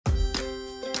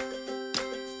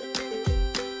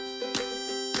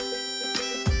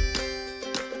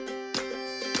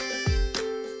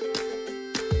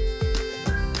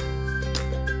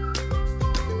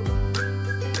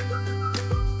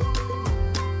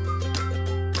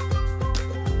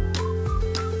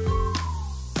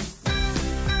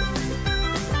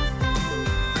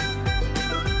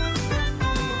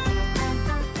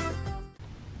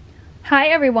Hi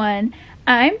everyone,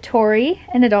 I'm Tori,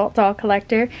 an adult doll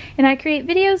collector, and I create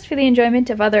videos for the enjoyment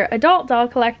of other adult doll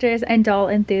collectors and doll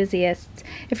enthusiasts.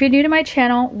 If you're new to my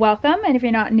channel, welcome, and if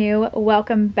you're not new,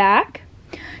 welcome back.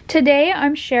 Today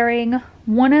I'm sharing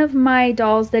one of my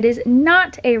dolls that is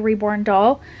not a reborn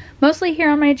doll. Mostly here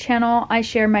on my channel I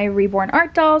share my reborn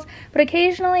art dolls, but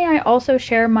occasionally I also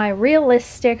share my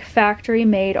realistic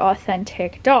factory-made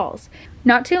authentic dolls.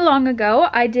 Not too long ago,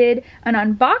 I did an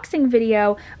unboxing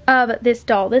video of this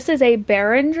doll. This is a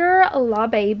Berenguer La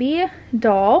Baby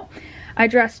doll. I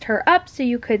dressed her up so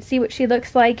you could see what she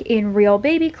looks like in real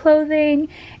baby clothing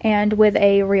and with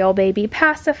a real baby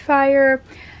pacifier.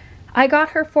 I got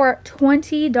her for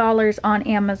 $20 on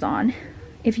Amazon.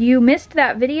 If you missed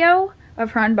that video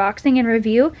of her unboxing and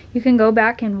review, you can go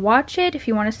back and watch it if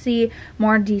you want to see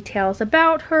more details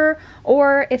about her,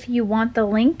 or if you want the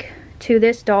link to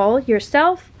this doll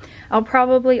yourself, I'll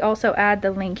probably also add the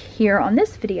link here on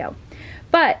this video.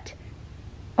 But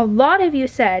a lot of you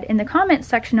said in the comments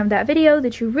section of that video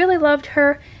that you really loved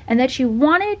her and that you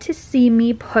wanted to see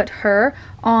me put her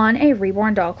on a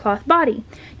reborn doll cloth body.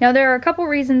 Now there are a couple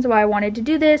reasons why I wanted to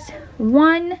do this.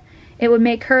 One, it would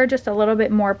make her just a little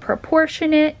bit more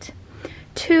proportionate.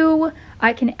 Two,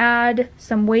 I can add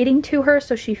some weighting to her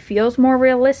so she feels more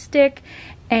realistic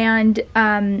and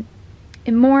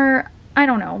more, I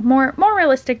don't know, more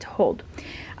realistic to hold.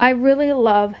 I really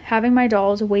love having my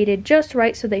dolls weighted just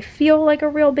right so they feel like a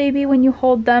real baby when you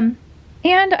hold them.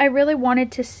 And I really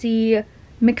wanted to see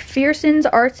McPherson's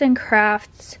Arts and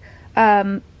Crafts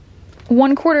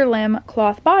 1/4 limb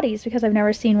cloth bodies because I've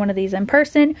never seen one of these in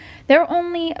person. They're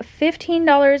only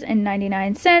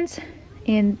 $15.99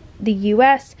 in the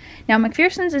US. Now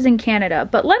McPherson's is in Canada,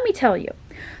 but let me tell you,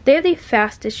 they have the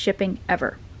fastest shipping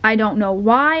ever. I don't know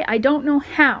why, I don't know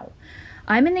how.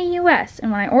 I'm in the US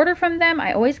and when I order from them,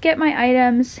 I always get my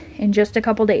items in just a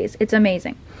couple days. It's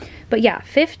amazing. But yeah,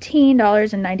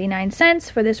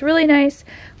 $15.99 for this really nice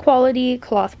quality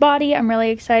cloth body. I'm really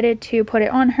excited to put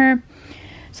it on her.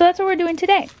 So that's what we're doing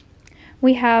today.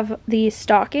 We have the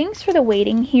stockings for the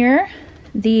weighting here,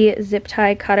 the zip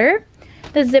tie cutter,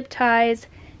 the zip ties,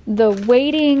 the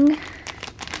weighting.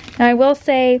 Now I will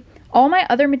say, all my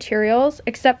other materials,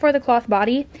 except for the cloth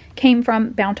body, came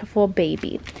from Bountiful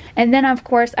Baby. And then of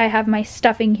course I have my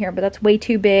stuffing here, but that's way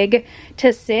too big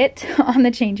to sit on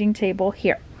the changing table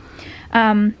here.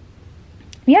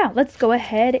 Yeah, let's go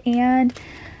ahead and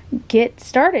get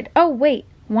started. Oh wait,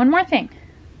 one more thing.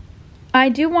 I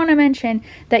do want to mention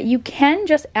that you can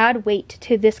just add weight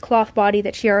to this cloth body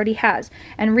that she already has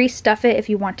and restuff it if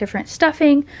you want different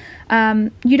stuffing.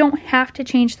 You don't have to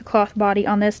change the cloth body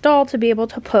on this doll to be able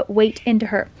to put weight into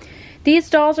her. These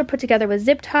dolls are put together with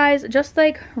zip ties just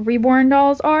like reborn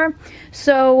dolls are.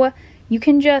 So you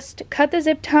can just cut the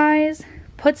zip ties,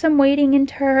 put some weighting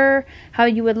into her, how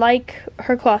you would like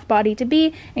her cloth body to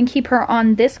be, and keep her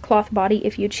on this cloth body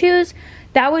if you choose.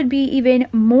 That would be even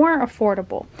more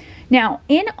affordable. Now,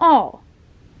 in all,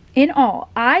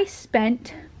 I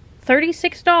spent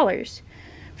 $36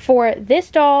 for this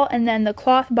doll and then the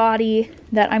cloth body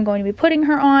that I'm going to be putting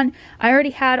her on. I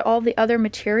already had all the other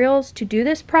materials to do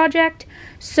this project.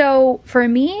 So for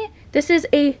me, this is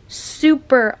a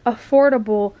super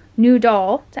affordable new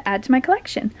doll to add to my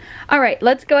collection. All right,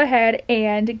 let's go ahead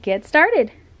and get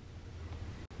started.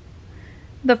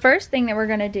 The first thing that we're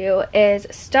gonna do is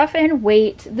stuff and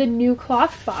weight the new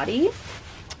cloth body.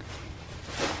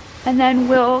 And then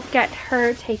we'll get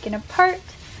her taken apart.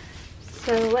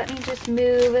 So let me just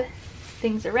move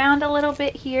things around a little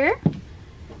bit here.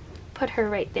 Put her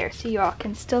right there so you all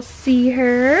can still see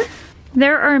her.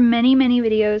 There are many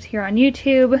videos here on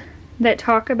YouTube that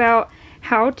talk about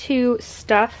how to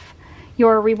stuff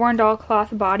your reborn doll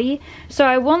cloth body. So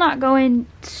I will not go in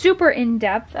super in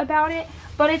depth about it,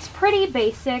 but it's pretty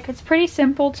basic. It's pretty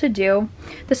simple to do.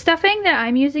 The stuffing that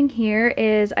I'm using here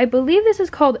is, I believe this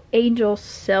is called Angel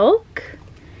Silk.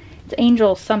 It's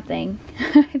Angel something.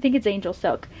 I think it's Angel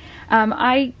Silk.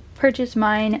 I purchased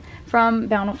mine from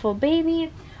Bountiful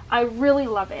Baby. I really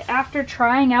love it. After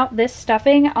trying out this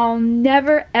stuffing, I'll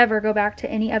never ever go back to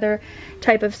any other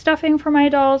type of stuffing for my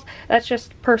dolls. That's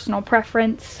just personal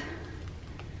preference.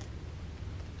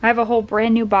 I have a whole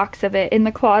brand new box of it in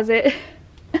the closet.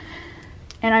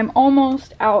 And I'm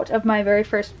almost out of my very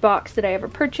first box that I ever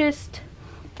purchased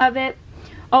of it.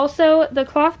 Also, the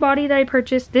cloth body that I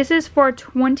purchased, this is for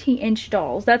 20-inch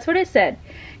dolls. That's what it said.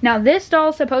 Now, this doll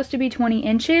is supposed to be 20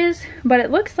 inches, but it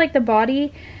looks like the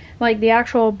body, like the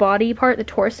actual body part, the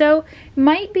torso,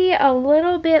 might be a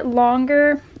little bit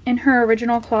longer in her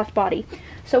original cloth body.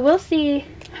 So we'll see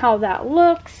how that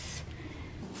looks.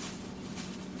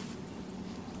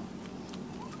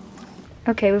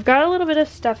 Okay, we've got a little bit of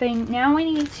stuffing. Now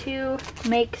we need to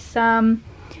make some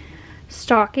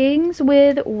stockings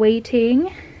with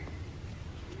weighting.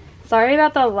 Sorry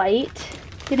about the light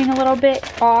getting a little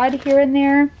bit odd here and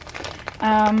there.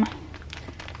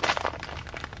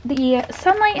 The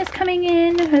sunlight is coming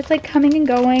in. It's like coming and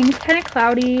going. It's kind of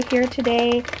cloudy here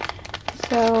today.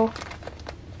 So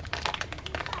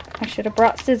I should have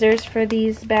brought scissors for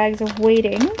these bags of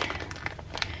weighting.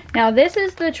 Now this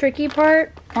is the tricky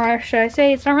part, or should I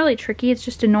say it's not really tricky, it's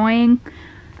just annoying.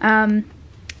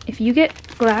 If you get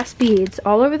glass beads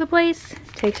all over the place,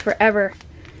 it takes forever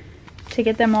to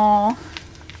get them all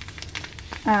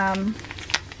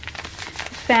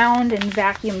found and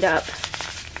vacuumed up.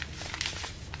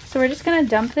 So we're just going to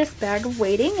dump this bag of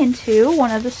weighting into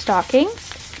one of the stockings.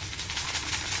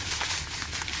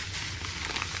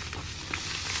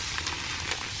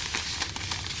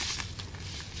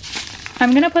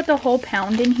 I'm going to put the whole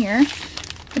pound in here.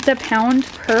 It's a pound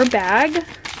per bag.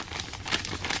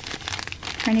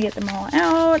 Trying to get them all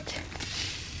out.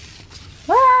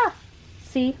 Ah!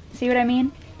 See what I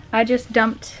mean? I just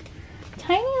dumped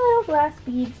tiny little glass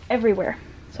beads everywhere.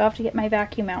 So I'll have to get my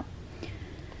vacuum out.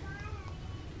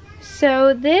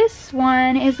 So this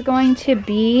one is going to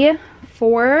be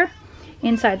for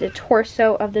inside the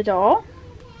torso of the doll.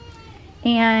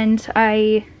 And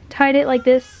I tied it like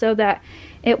this so that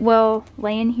it will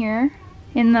lay in here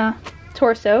in the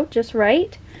torso just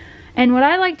right. And what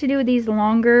I like to do with these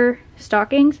longer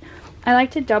stockings, I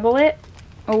like to double it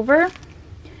over,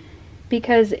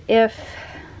 because if,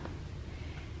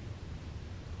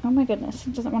 oh my goodness,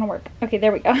 it doesn't want to work. Okay,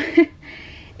 there we go.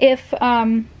 If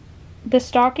the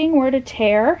stocking were to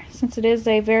tear, since it is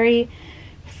a very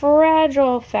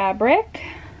fragile fabric,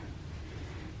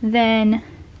 then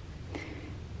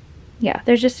yeah,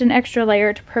 there's just an extra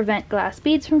layer to prevent glass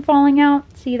beads from falling out.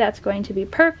 See, that's going to be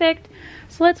perfect.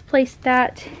 So let's place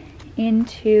that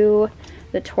into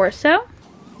the torso.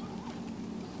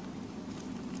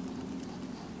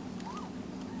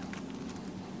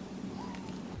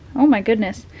 Oh my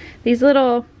goodness. These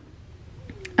little,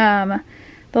 the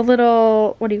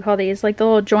little, what do you call these? Like the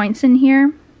little joints in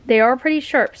here, they are pretty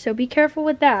sharp, so be careful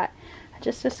with that. I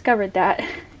just discovered that.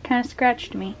 Kind of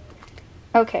scratched me.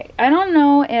 Okay, I don't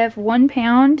know if 1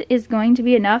 pound is going to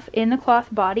be enough in the cloth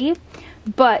body,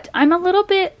 but I'm a little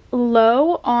bit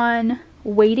low on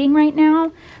weighting right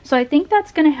now, so I think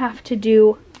that's going to have to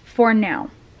do for now.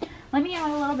 Let me add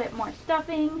a little bit more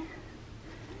stuffing,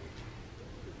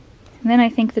 and then I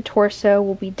think the torso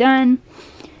will be done.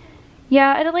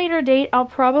 Yeah, at a later date, I'll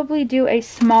probably do a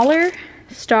smaller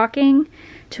stocking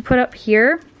to put up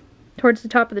here towards the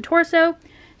top of the torso,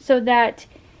 so that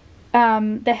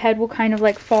the head will kind of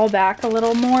like fall back a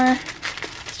little more.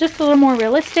 It's just a little more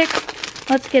realistic.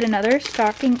 Let's get another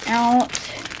stocking out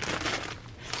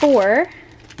for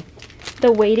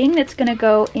the weighting that's going to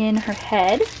go in her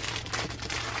head.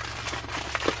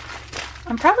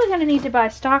 I'm probably going to need to buy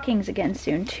stockings again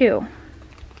soon too.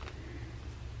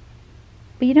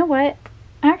 But you know what?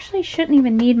 I actually shouldn't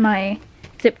even need my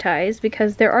zip ties,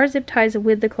 because there are zip ties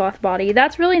with the cloth body.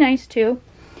 That's really nice too.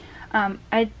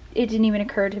 It didn't even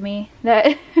occur to me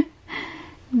that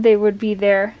they would be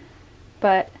there,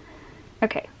 but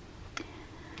okay.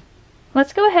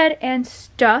 Let's go ahead and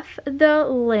stuff the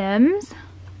limbs.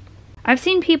 I've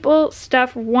seen people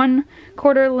stuff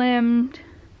 1/4 limbed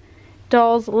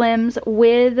doll's limbs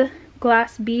with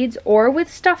glass beads or with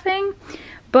stuffing,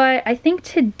 but I think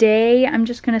today I'm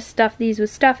just going to stuff these with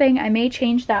stuffing. I may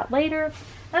change that later.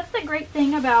 That's the great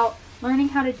thing about learning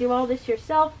how to do all this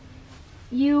yourself.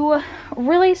 You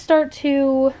really start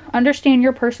to understand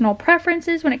your personal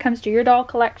preferences when it comes to your doll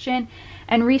collection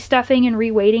and restuffing and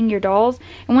reweighting your dolls.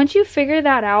 And once you figure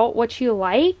that out, what you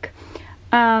like,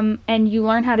 and you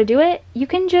learn how to do it, you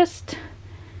can just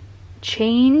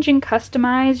change and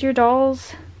customize your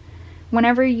dolls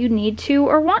whenever you need to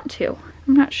or want to.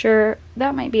 I'm not sure,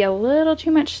 that might be a little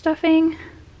too much stuffing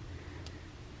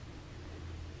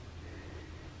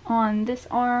on this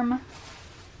arm.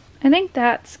 I think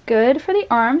that's good for the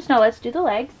arms. Now let's do the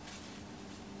legs.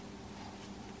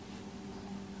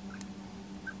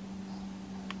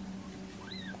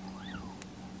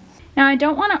 Now I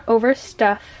don't want to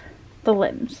overstuff the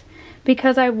limbs,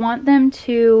 because I want them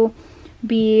to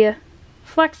be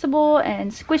flexible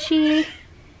and squishy.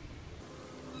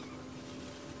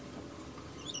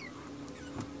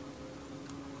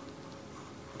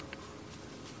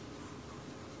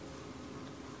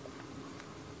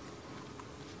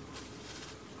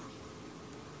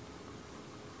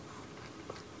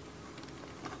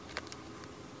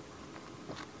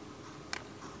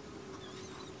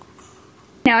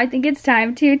 Now I think it's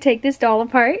time to take this doll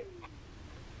apart.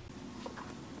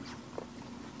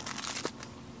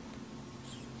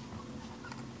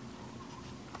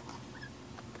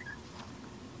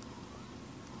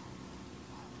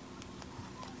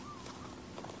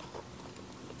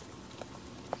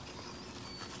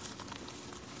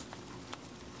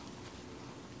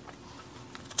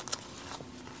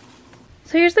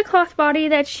 So here's the cloth body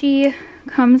that she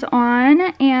comes on,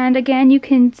 and again, you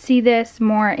can see this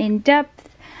more in depth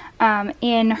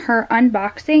in her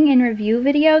unboxing and review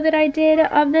video that I did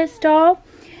of this doll.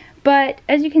 But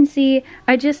as you can see,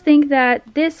 I just think that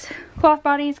this cloth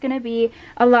body is going to be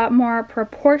a lot more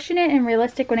proportionate and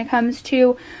realistic when it comes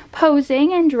to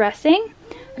posing and dressing.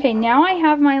 Okay, now I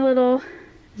have my little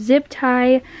zip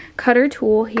tie cutter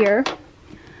tool here.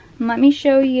 And let me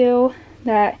show you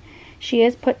that she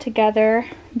is put together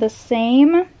the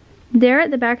same. There at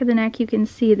the back of the neck, you can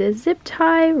see the zip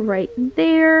tie right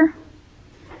there.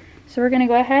 So we're going to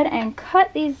go ahead and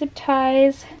cut these zip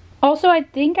ties. Also, I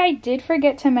think I did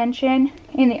forget to mention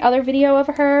in the other video of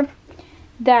her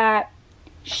that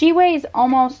she weighs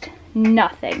almost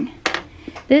nothing.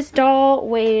 This doll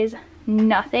weighs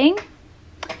nothing.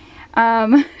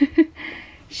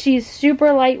 She's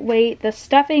super lightweight. The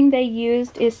stuffing they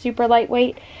used is super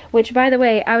lightweight, which, by the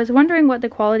way, I was wondering what the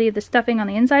quality of the stuffing on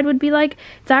the inside would be like.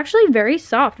 It's actually very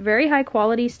soft, very high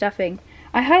quality stuffing.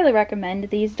 I highly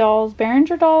recommend these dolls.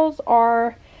 Berenguer dolls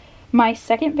are my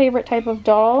second favorite type of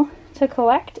doll to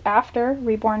collect after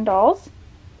Reborn dolls.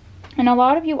 And a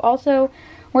lot of you also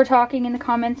were talking in the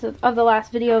comments of the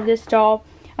last video of this doll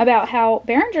about how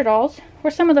Berenguer dolls were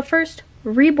some of the first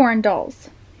Reborn dolls.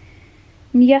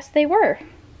 And yes, they were.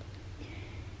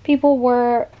 People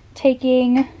were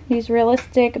taking these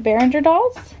realistic Berenguer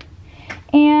dolls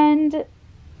and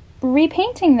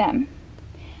repainting them.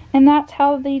 And that's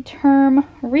how the term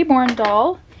Reborn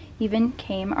doll even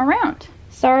came around.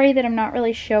 Sorry that I'm not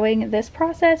really showing this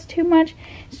process too much.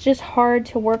 It's just hard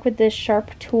to work with this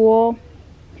sharp tool.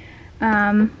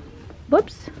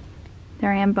 Whoops.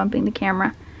 There I am bumping the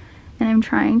camera. And I'm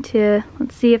trying to,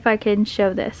 let's see if I can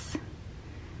show this.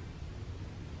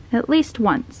 At least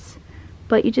once.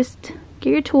 But you just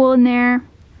get your tool in there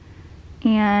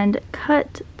and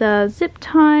cut the zip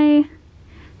tie.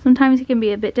 Sometimes it can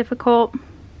be a bit difficult.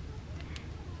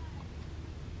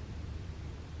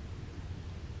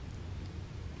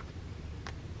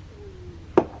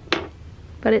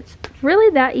 But it's really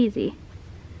that easy.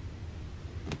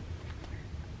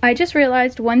 I just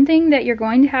realized one thing that you're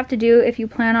going to have to do if you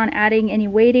plan on adding any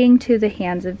weighting to the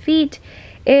hands and feet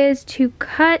is to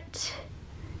cut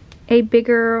a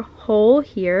bigger hole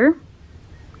here.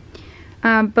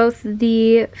 Both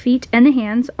the feet and the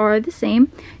hands are the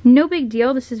same. No big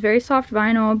deal. This is very soft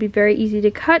vinyl. It'll be very easy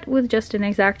to cut with just an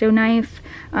X-Acto knife,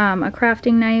 a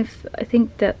crafting knife. I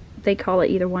think that they call it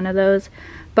either one of those.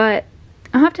 But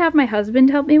I'll have to have my husband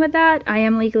help me with that. I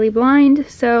am legally blind,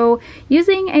 so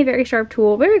using a very sharp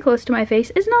tool very close to my face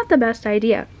is not the best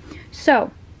idea.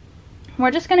 So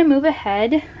we're just going to move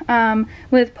ahead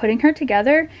with putting her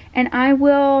together, and I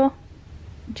will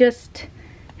just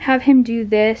have him do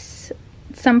this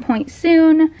at some point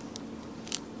soon.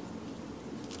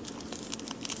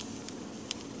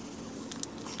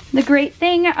 The great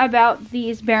thing about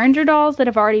these Berenguer dolls that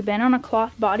have already been on a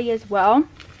cloth body as well,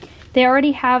 they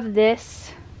already have this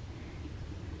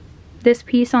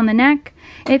piece on the neck.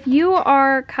 If you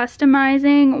are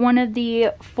customizing one of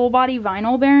the full body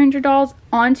vinyl Berenguer dolls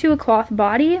onto a cloth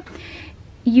body,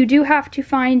 you do have to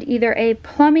find either a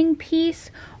plumbing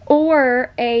piece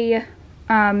or a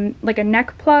like a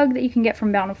neck plug that you can get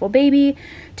from Bountiful Baby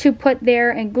to put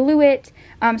there and glue it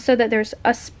so that there's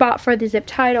a spot for the zip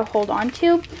tie to hold on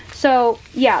to. So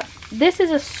yeah, this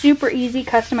is a super easy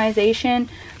customization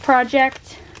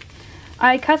project.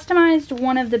 I customized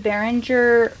one of the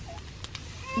Berenguer,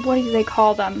 what do they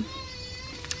call them?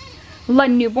 La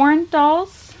Newborn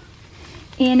dolls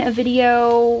in a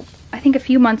video, I think a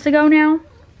few months ago now.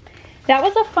 That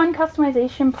was a fun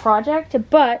customization project,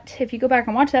 but if you go back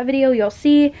and watch that video, you'll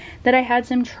see that I had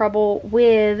some trouble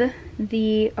with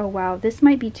the, oh wow, this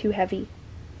might be too heavy.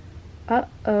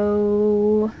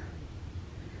 Uh-oh.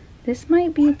 This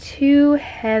might be too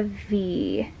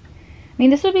heavy. I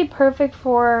mean, this would be perfect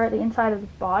for the inside of the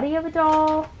body of a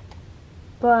doll,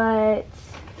 but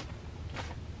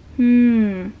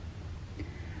I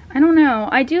don't know.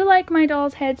 I do like my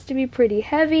dolls' heads to be pretty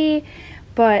heavy,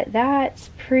 but that's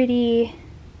pretty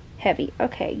heavy.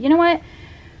 Okay, you know what?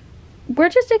 We're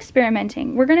just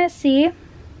experimenting. We're gonna see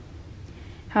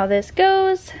how this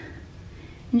goes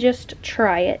and just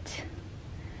try it.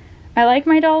 I like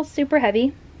my dolls super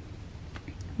heavy,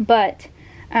 but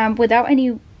without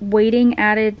any weighting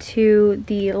added to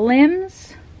the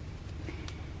limbs,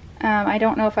 I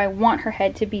don't know if I want her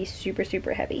head to be super,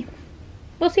 super heavy.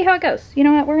 We'll see how it goes. You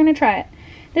know what? We're gonna try it.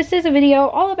 This is a video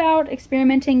all about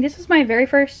experimenting. This is my very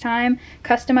first time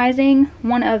customizing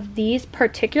one of these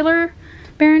particular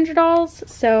Berenguer dolls.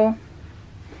 So,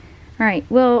 alright,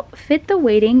 we'll fit the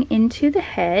weighting into the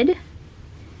head.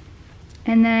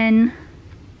 And then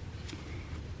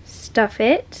stuff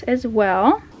it as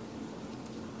well.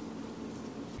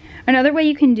 Another way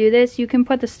you can do this, you can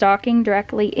put the stocking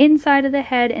directly inside of the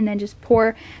head and then just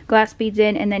pour glass beads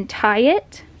in and then tie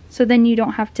it. So then you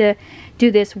don't have to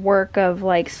do this work of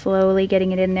like slowly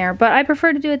getting it in there. But I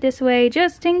prefer to do it this way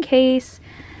just in case.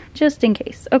 Just in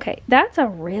case. Okay, that's a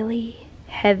really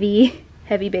heavy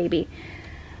baby.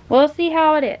 We'll see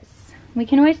how it is. We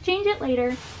can always change it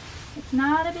later. It's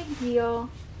not a big deal.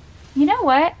 You know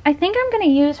what? I think I'm going to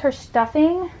use her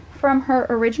stuffing from her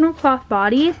original cloth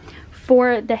body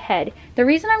for the head. The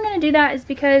reason I'm going to do that is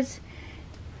because,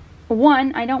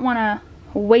 one, I don't want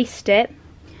to waste it.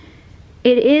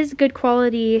 It is good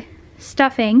quality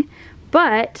stuffing,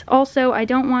 but also I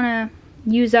don't want to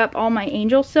use up all my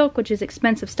angel silk, which is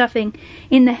expensive stuffing,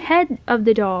 in the head of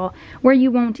the doll where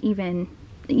you won't even,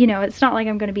 you know, it's not like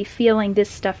I'm going to be feeling this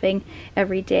stuffing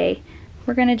every day.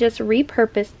 We're going to just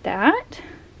repurpose that.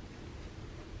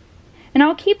 And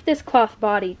I'll keep this cloth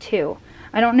body too.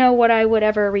 I don't know what I would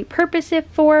ever repurpose it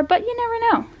for, but you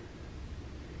never know.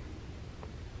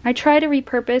 I try to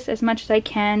repurpose as much as I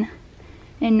can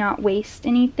and not waste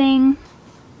anything.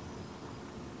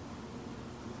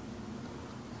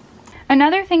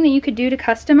 Another thing that you could do to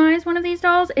customize one of these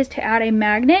dolls is to add a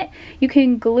magnet. You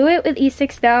can glue it with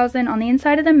E6000 on the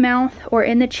inside of the mouth or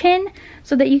in the chin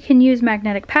so that you can use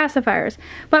magnetic pacifiers.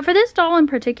 But for this doll in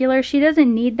particular, she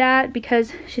doesn't need that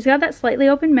because she's got that slightly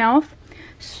open mouth.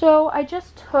 So I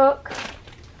just took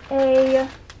a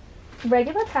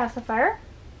regular pacifier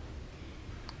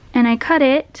and I cut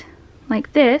it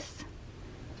like this,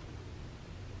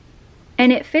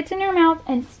 and it fits in her mouth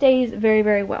and stays very,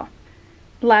 very well.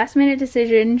 Last minute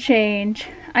decision change.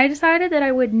 I decided that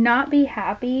I would not be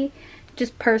happy,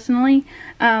 just personally,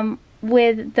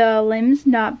 with the limbs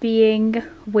not being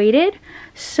weighted.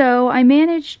 So I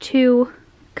managed to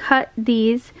cut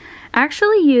these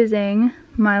actually using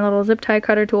my little zip tie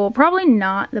cutter tool. Probably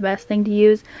not the best thing to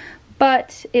use,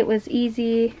 but it was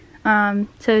easy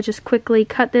to just quickly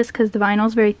cut this because the vinyl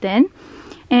is very thin.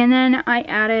 And then I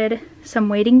added some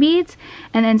weighting beads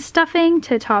and then stuffing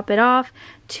to top it off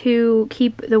to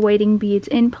keep the weighting beads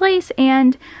in place.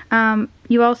 And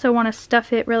you also want to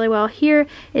stuff it really well here.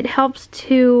 It helps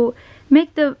to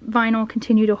make the vinyl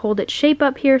continue to hold its shape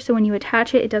up here, so when you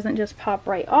attach it, it doesn't just pop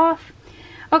right off.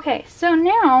 Okay, so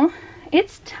now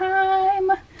it's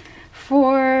time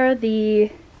for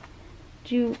the,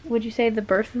 would you say the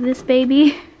birth of this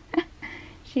baby?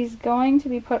 She's going to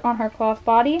be put on her cloth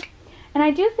body. And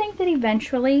I do think that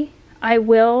eventually I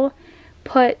will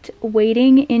put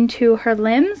weighting into her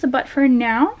limbs, but for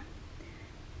now,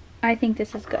 I think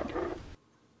this is good.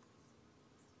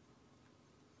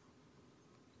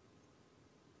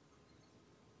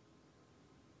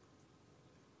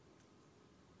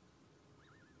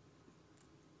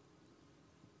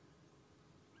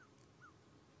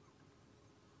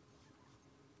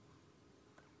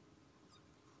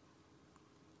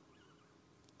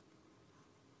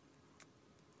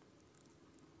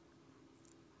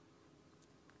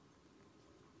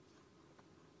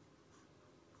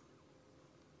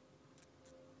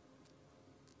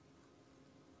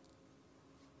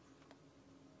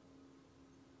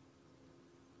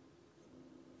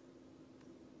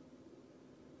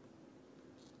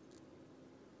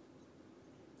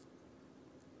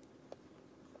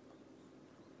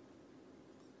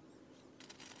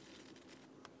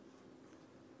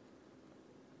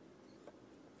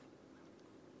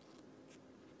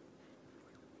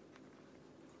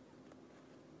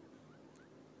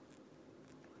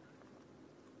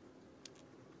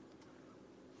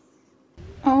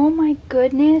 Oh my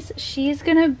goodness, she's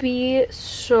gonna be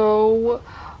so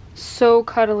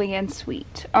cuddly and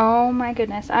sweet. Oh my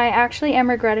goodness, I actually am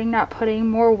regretting not putting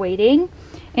more weighting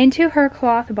into her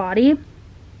cloth body,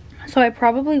 so I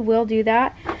probably will do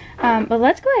that. But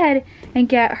let's go ahead and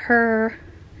get her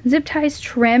zip ties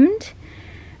trimmed.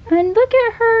 And look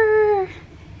at her,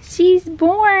 she's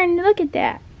born. Look at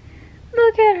that.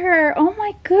 Look at her. Oh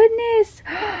my goodness.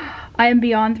 I am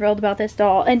beyond thrilled about this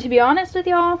doll. And to be honest with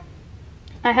y'all,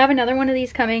 I have another one of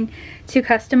these coming to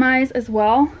customize as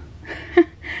well.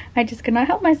 I just could not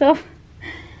help myself.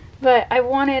 But I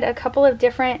wanted a couple of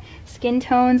different skin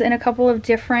tones and a couple of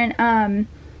different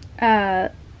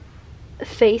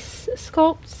face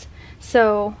sculpts.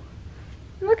 So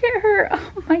look at her.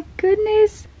 Oh my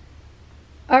goodness.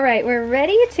 Alright, we're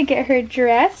ready to get her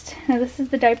dressed. Now this is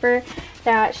the diaper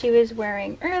that she was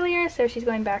wearing earlier, so she's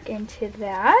going back into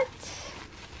that.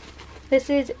 This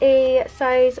is a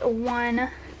size 1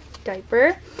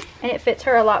 diaper, and it fits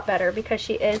her a lot better because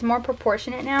she is more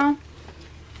proportionate now.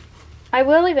 I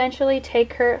will eventually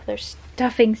take her, there's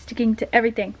stuffing sticking to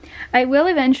everything. I will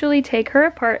eventually take her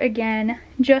apart again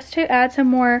just to add some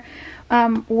more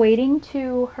weighting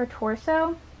to her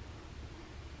torso.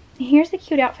 Here's the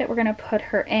cute outfit we're gonna put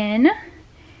her in.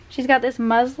 She's got this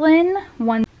muslin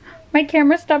one. My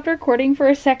camera stopped recording for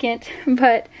a second,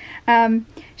 but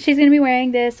she's gonna be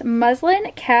wearing this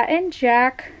muslin Cat and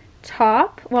Jack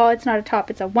top. Well, it's not a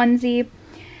top, it's a onesie.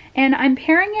 And I'm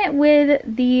pairing it with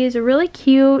these really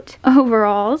cute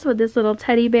overalls with this little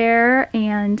teddy bear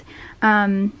and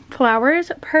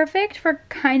flowers. Perfect for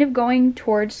kind of going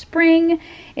towards spring.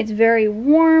 It's very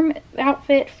warm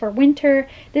outfit for winter.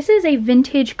 This is a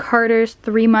vintage Carter's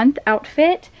 3-month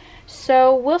outfit.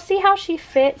 So we'll see how she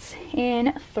fits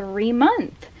in 3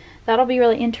 months. That'll be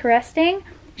really interesting.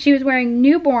 She was wearing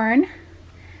newborn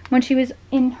when she was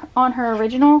on her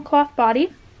original cloth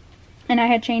body, and I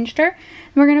had changed her.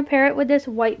 And we're gonna pair it with this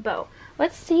white bow.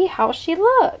 Let's see how she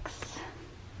looks.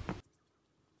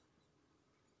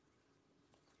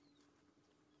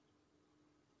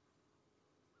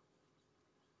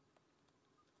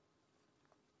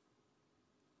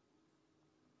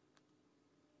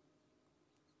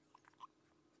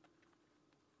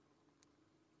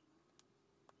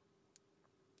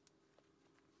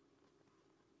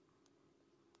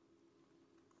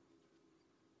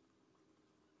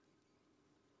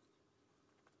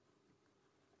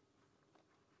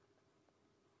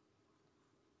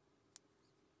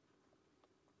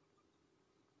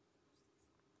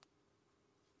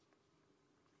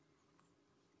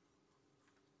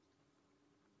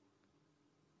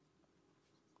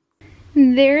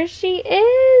 There she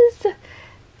is.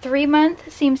 3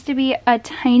 months seems to be a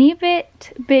tiny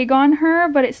bit big on her,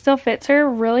 but it still fits her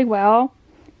really well.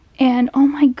 And oh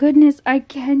my goodness, I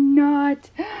cannot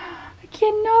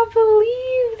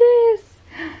believe this.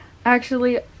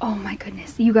 Actually, oh my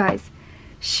goodness, you guys,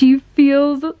 she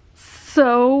feels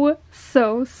so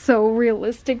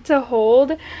realistic to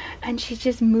hold, and she's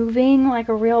just moving like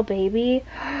a real baby.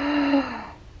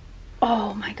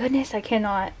 Oh my goodness, I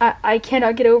cannot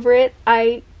get over it.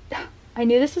 I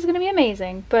knew this was gonna be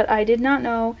amazing, but I did not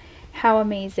know how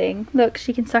amazing. Look,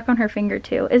 she can suck on her finger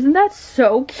too. Isn't that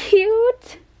so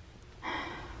cute?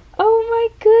 Oh my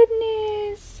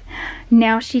goodness.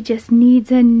 Now she just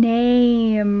needs a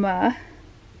name.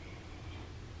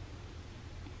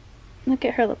 Look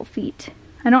at her little feet.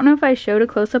 I don't know if I showed a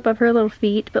close-up of her little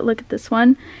feet, but look at this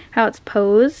one, how it's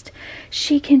posed.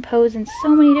 She can pose in so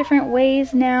many different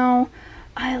ways now.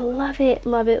 I love it,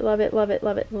 love it, love it, love it,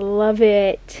 love it, love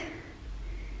it.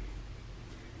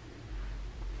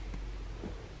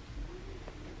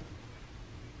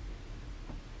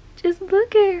 Just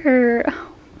look at her.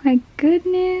 Oh my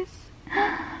goodness.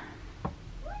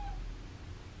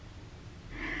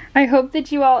 I hope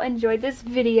that you all enjoyed this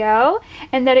video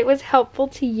and that it was helpful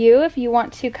to you if you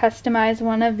want to customize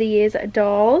one of these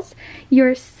dolls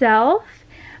yourself,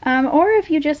 or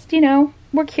if you just, you know,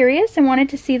 were curious and wanted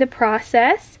to see the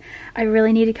process. I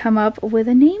really need to come up with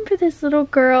a name for this little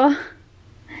girl.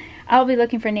 I'll be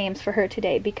looking for names for her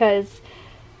today because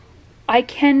I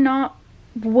cannot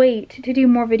wait to do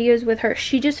more videos with her.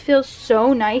 She just feels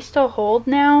so nice to hold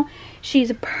now.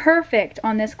 She's perfect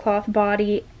on this cloth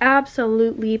body.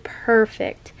 Absolutely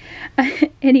perfect.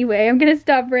 Anyway, I'm gonna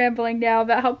stop rambling now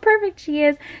about how perfect she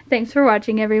is. Thanks for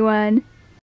watching, everyone.